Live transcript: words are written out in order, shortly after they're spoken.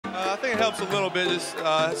I think it helps a little bit just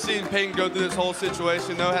seeing Peyton go through this whole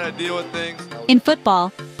situation, know how to deal with things. In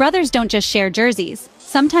football, brothers don't just share jerseys.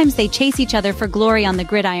 Sometimes they chase each other for glory on the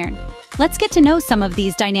gridiron. Let's get to know some of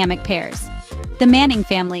these dynamic pairs. The Manning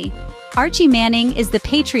family. Archie Manning is the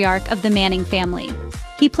patriarch of the Manning family.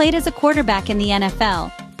 He played as a quarterback in the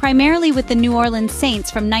NFL, primarily with the New Orleans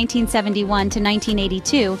Saints from 1971 to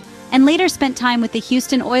 1982, and later spent time with the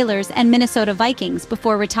Houston Oilers and Minnesota Vikings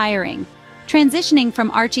before retiring. Transitioning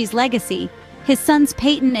from Archie's legacy, his sons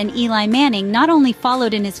Peyton and Eli Manning not only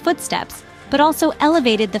followed in his footsteps, but also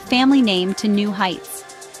elevated the family name to new heights.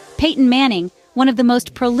 Peyton Manning, one of the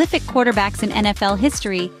most prolific quarterbacks in NFL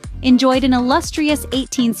history, enjoyed an illustrious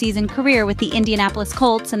 18-season career with the Indianapolis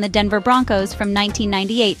Colts and the Denver Broncos from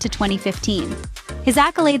 1998 to 2015. His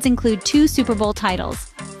accolades include 2 Super Bowl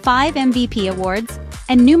titles, 5 MVP awards,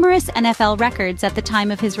 and numerous NFL records at the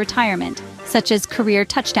time of his retirement, such as career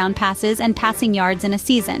touchdown passes and passing yards in a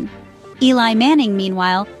season. Eli Manning,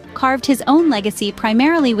 meanwhile, carved his own legacy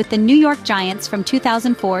primarily with the New York Giants from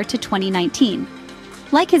 2004 to 2019.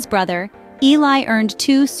 Like his brother, Eli earned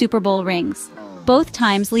 2 Super Bowl rings, both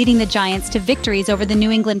times leading the Giants to victories over the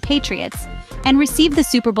New England Patriots, and received the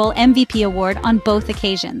Super Bowl MVP award on both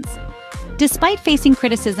occasions. Despite facing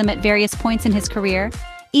criticism at various points in his career,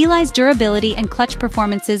 Eli's durability and clutch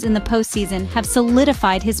performances in the postseason have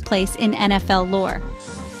solidified his place in NFL lore.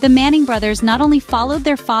 The Manning brothers not only followed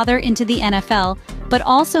their father into the NFL, but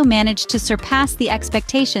also managed to surpass the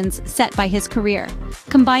expectations set by his career,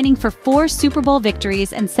 combining for 4 Super Bowl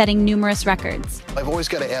victories and setting numerous records. I've always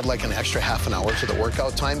got to add like an extra half an hour to the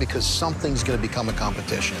workout time because something's going to become a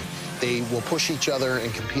competition. They will push each other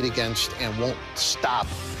and compete against and won't stop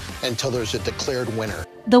until there's a declared winner.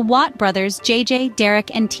 The Watt brothers, JJ,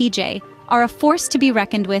 Derek, and TJ, are a force to be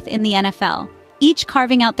reckoned with in the NFL, each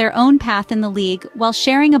carving out their own path in the league while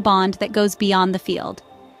sharing a bond that goes beyond the field.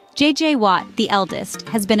 JJ Watt, the eldest,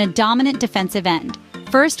 has been a dominant defensive end,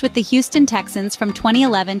 first with the Houston Texans from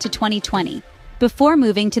 2011 to 2020, before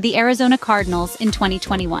moving to the Arizona Cardinals in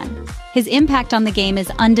 2021. His impact on the game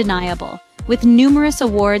is undeniable, with numerous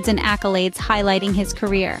awards and accolades highlighting his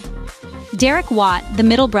career. Derek Watt, the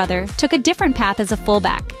middle brother, took a different path as a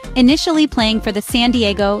fullback, initially playing for the San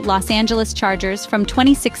Diego, Los Angeles Chargers from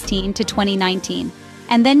 2016 to 2019,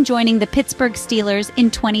 and then joining the Pittsburgh Steelers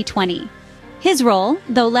in 2020. His role,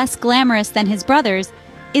 though less glamorous than his brother's,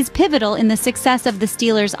 is pivotal in the success of the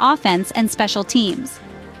Steelers' offense and special teams.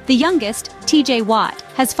 The youngest, TJ Watt,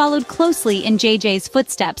 has followed closely in JJ's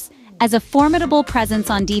footsteps as a formidable presence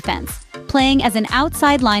on defense, playing as an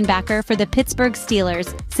outside linebacker for the Pittsburgh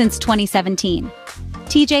Steelers since 2017.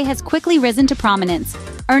 TJ has quickly risen to prominence,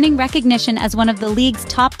 earning recognition as one of the league's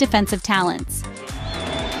top defensive talents.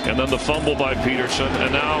 And then the fumble by Peterson,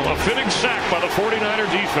 and now a fitting sack by the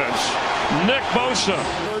 49er defense. Nick Bosa.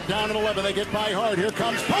 Third down and 11, they get by hard. Here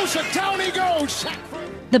comes Bosa, down he goes!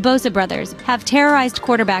 The Bosa brothers have terrorized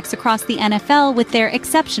quarterbacks across the NFL with their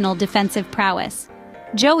exceptional defensive prowess.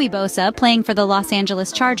 Joey Bosa, playing for the Los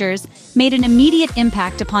Angeles Chargers, made an immediate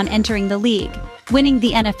impact upon entering the league, winning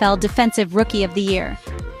the NFL Defensive Rookie of the Year.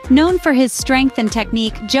 Known for his strength and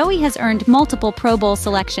technique, Joey has earned multiple Pro Bowl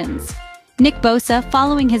selections. Nick Bosa,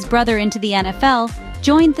 following his brother into the NFL,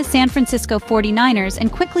 joined the San Francisco 49ers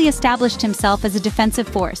and quickly established himself as a defensive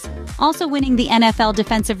force, also winning the NFL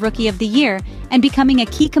Defensive Rookie of the Year and becoming a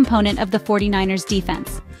key component of the 49ers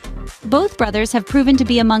defense. Both brothers have proven to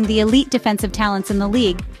be among the elite defensive talents in the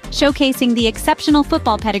league, showcasing the exceptional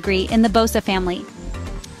football pedigree in the Bosa family.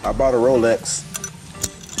 I bought a Rolex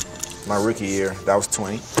my rookie year. That was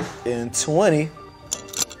 20. And 20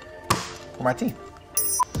 for my team.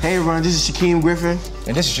 Hey everyone, this is Shaquem Griffin.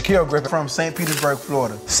 And this is Shaquille Griffin From St. Petersburg,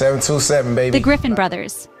 Florida. 727, baby. The Griffin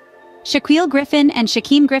brothers. Shaquille Griffin and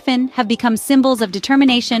Shaquem Griffin have become symbols of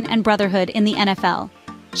determination and brotherhood in the NFL.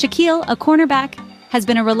 Shaquille, a cornerback, has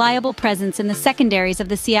been a reliable presence in the secondaries of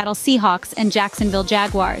the Seattle Seahawks and Jacksonville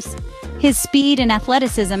Jaguars. His speed and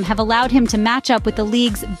athleticism have allowed him to match up with the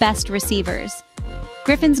league's best receivers.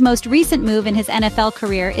 Griffin's most recent move in his NFL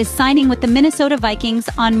career is signing with the Minnesota Vikings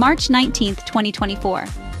on March 19, 2024.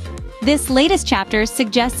 This latest chapter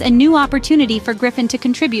suggests a new opportunity for Griffin to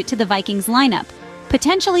contribute to the Vikings lineup,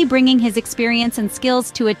 potentially bringing his experience and skills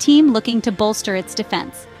to a team looking to bolster its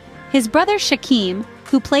defense. His brother Shaquem,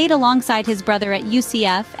 who played alongside his brother at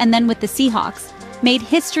UCF and then with the Seahawks, made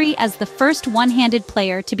history as the first one-handed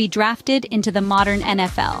player to be drafted into the modern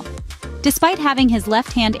NFL. Despite having his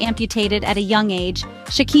left hand amputated at a young age,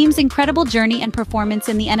 Shaquem's incredible journey and performance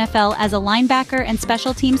in the NFL as a linebacker and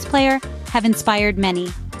special teams player have inspired many.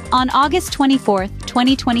 On August 24,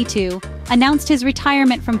 2022, announced his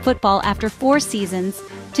retirement from football after 4 seasons,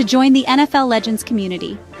 to join the NFL Legends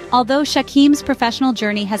community. Although Shaquem's professional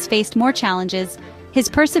journey has faced more challenges, his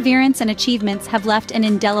perseverance and achievements have left an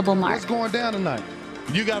indelible mark. What's going down tonight?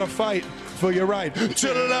 You got to fight for your right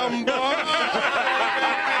to lumber.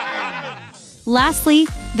 Lastly,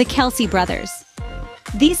 the Kelce brothers.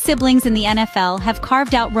 These siblings in the NFL have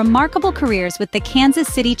carved out remarkable careers with the Kansas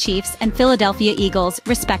City Chiefs and Philadelphia Eagles,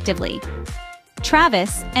 respectively.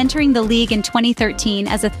 Travis, entering the league in 2013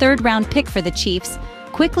 as a third-round pick for the Chiefs,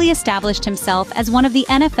 quickly established himself as one of the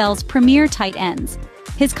NFL's premier tight ends.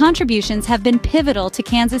 His contributions have been pivotal to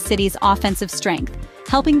Kansas City's offensive strength,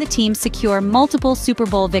 helping the team secure multiple Super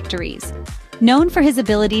Bowl victories. Known for his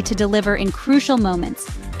ability to deliver in crucial moments,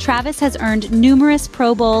 Travis has earned numerous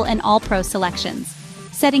Pro Bowl and All-Pro selections,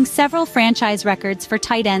 setting several franchise records for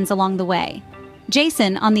tight ends along the way.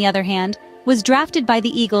 Jason, on the other hand, was drafted by the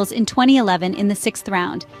Eagles in 2011 in the 6th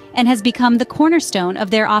round and has become the cornerstone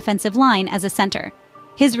of their offensive line as a center.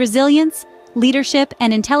 His resilience, leadership,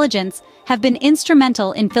 and intelligence have been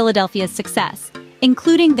instrumental in Philadelphia's success,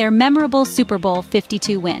 including their memorable Super Bowl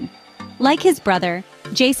 52 win. Like his brother,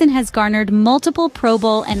 Jason has garnered multiple Pro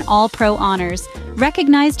Bowl and All-Pro honors,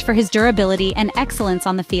 recognized for his durability and excellence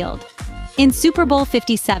on the field. In Super Bowl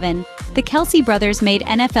 57, the Kelce brothers made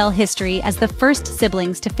NFL history as the first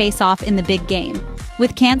siblings to face off in the big game,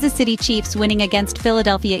 with Kansas City Chiefs winning against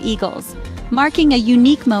Philadelphia Eagles, marking a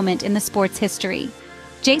unique moment in the sport's history.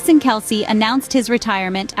 Jason Kelce announced his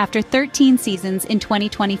retirement after 13 seasons in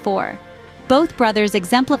 2024. Both brothers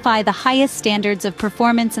exemplify the highest standards of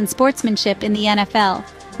performance and sportsmanship in the NFL,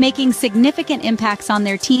 making significant impacts on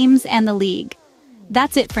their teams and the league.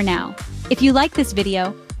 That's it for now. If you like this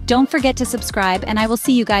video, don't forget to subscribe, and I will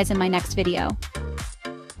see you guys in my next video.